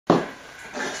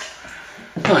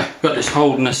Right, got this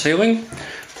hole in the ceiling.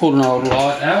 Pulled an old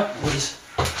light out. It was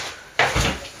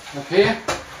up here.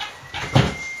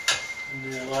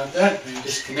 And there like that. And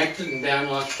disconnected and down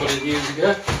like 20 years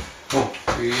ago. Oh,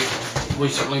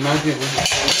 recently maybe.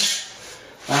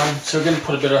 So we're going to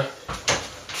put a bit of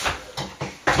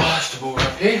plasterboard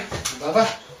up here above her.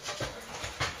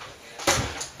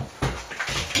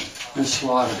 And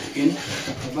slide it in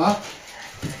above.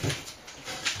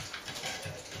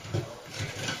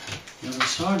 The other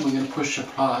side, we're going to push the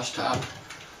plaster up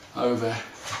over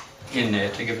in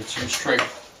there to give it some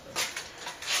strength.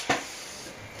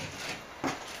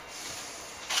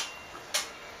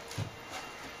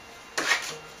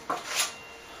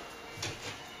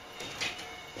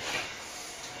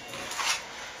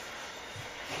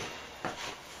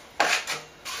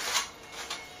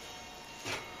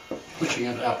 Pushing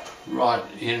it up right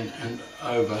in and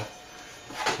over,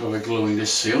 so we're gluing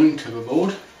this ceiling to the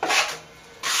board.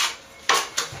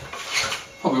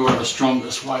 Probably one of the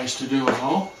strongest ways to do a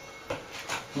hole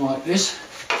like this.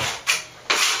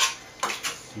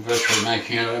 I'm virtually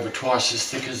making it over twice as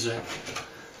thick as a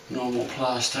normal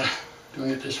plaster, doing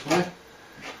it this way,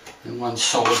 in one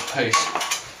solid piece.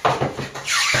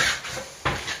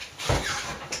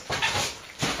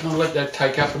 And I'll let that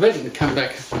take up a bit and come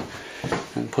back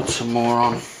and put some more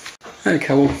on.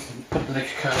 Okay, we'll put the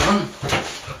next coat on,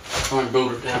 try and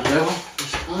build it down level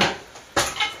this time.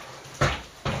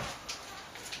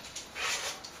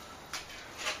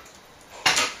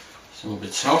 It's a little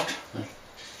bit soft, but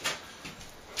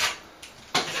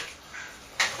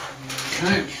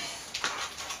okay.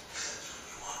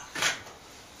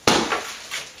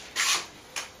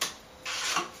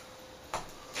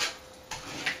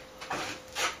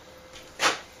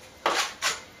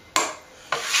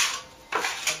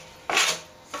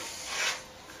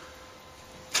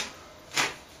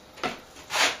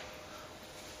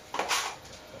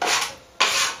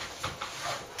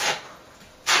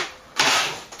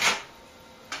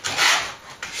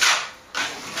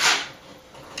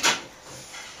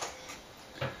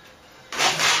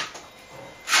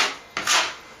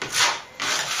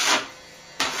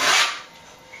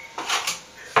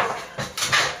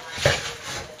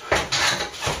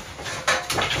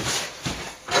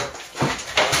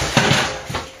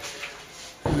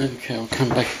 Okay, I'll come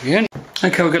back again.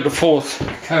 Okay, we've got the fourth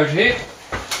coat here.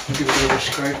 Give it a little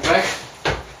scrape back.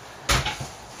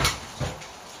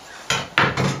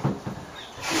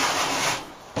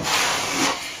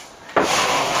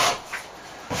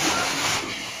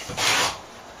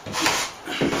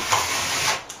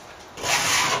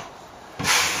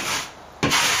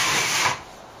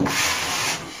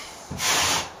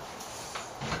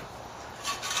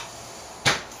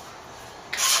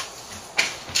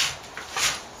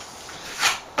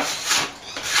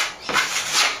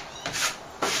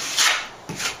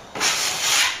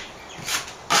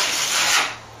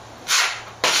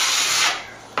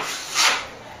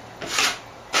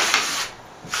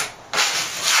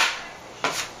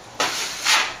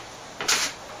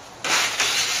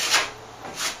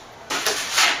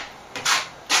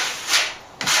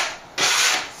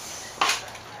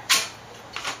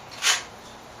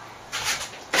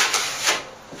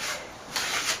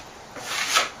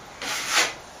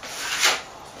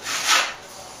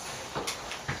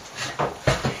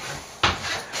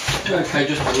 Okay,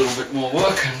 just a little bit more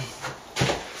work and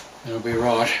it'll be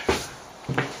right.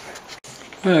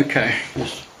 Okay,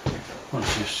 just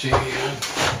once you see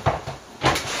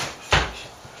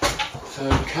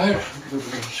third coat, give it a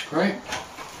little scrape.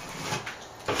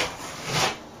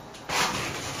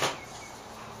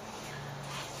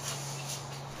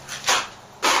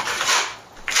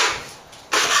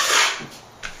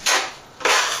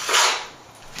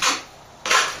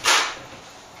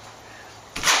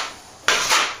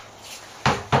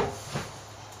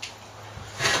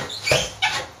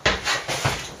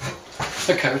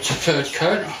 Okay, it's the third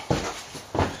coat.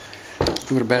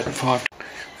 We've got about 5.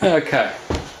 Okay,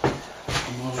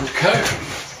 one more coat.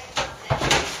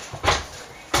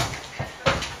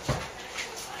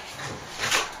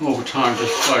 All the time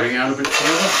just floating out a bit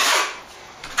further.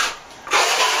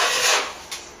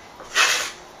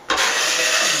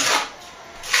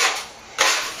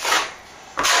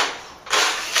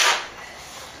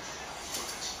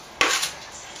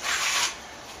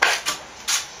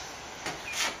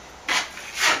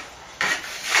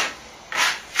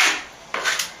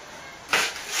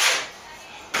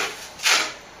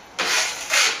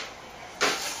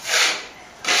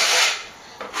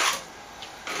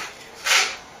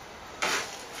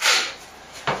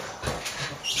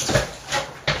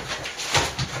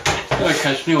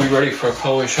 Okay, it's nearly ready for a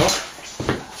polish off.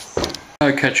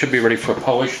 Okay, it should be ready for a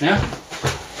polish now.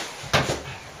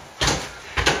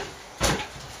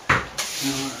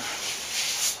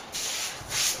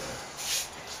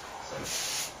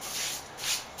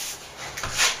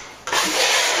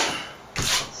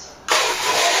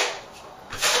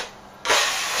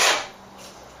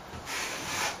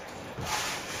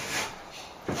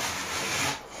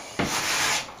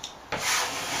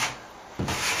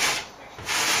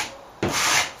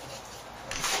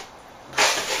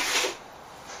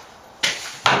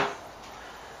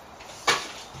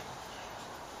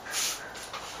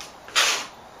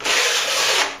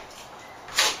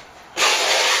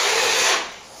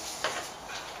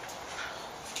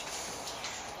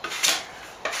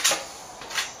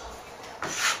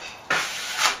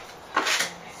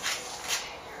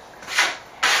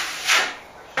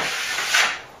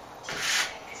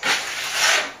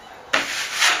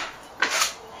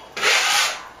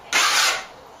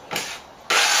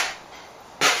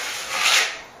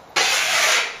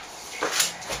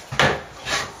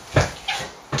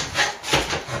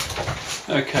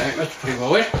 Okay, that's pretty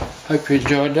well wet. Hope you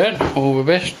enjoyed that. All the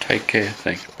best. Take care.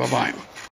 Thanks. Bye bye.